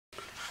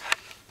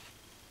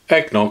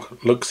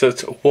Eggnog looks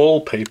at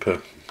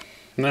wallpaper.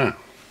 Now,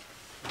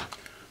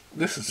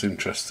 this is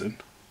interesting.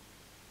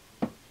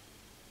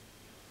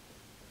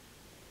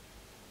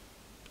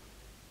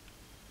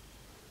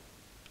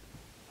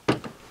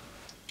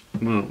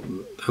 Well,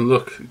 and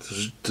look,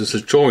 there's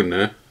a join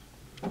there,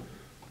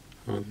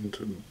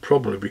 and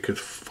probably we could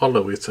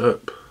follow it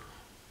up.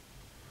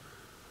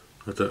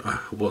 I don't know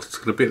what's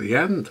going to be at the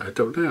end. I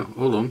don't know.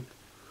 Hold on.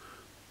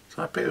 Is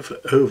that a bit of an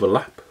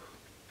overlap?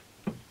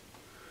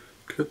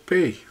 Could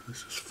be.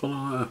 Let's just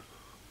follow that up.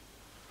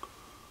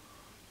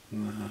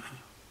 No.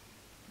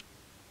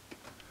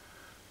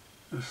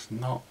 It's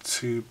not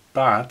too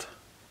bad.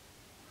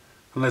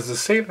 And there's the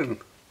ceiling.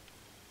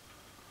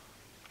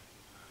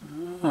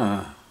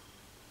 Ah.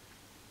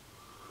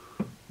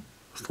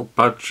 It's not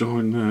bad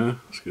join there.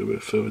 Let's go a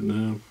bit further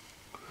down.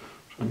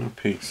 Try another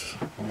piece.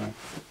 Oh.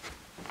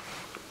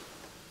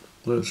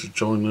 There's a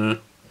join there.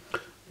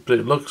 But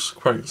it looks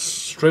quite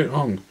straight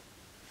on.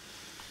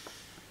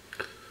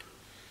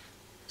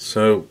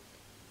 So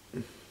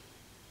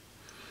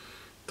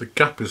the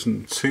gap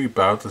isn't too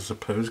bad, I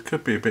suppose. It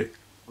could be a bit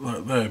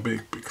like there, a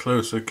bit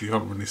closer, you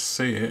can't really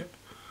see it.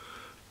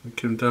 And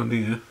come down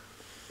here.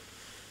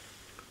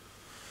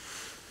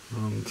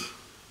 And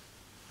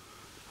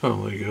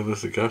oh, there you go,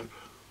 there's the gap.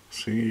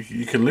 So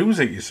you can lose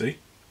it, you see.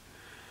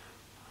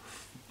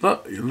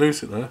 But you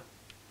lose it there.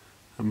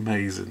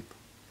 Amazing.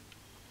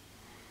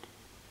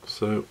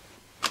 So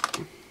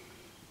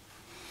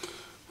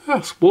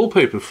that's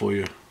wallpaper for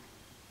you.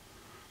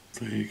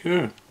 There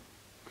you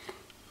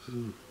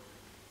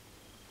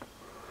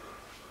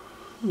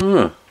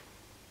go.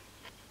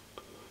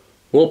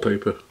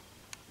 Wallpaper.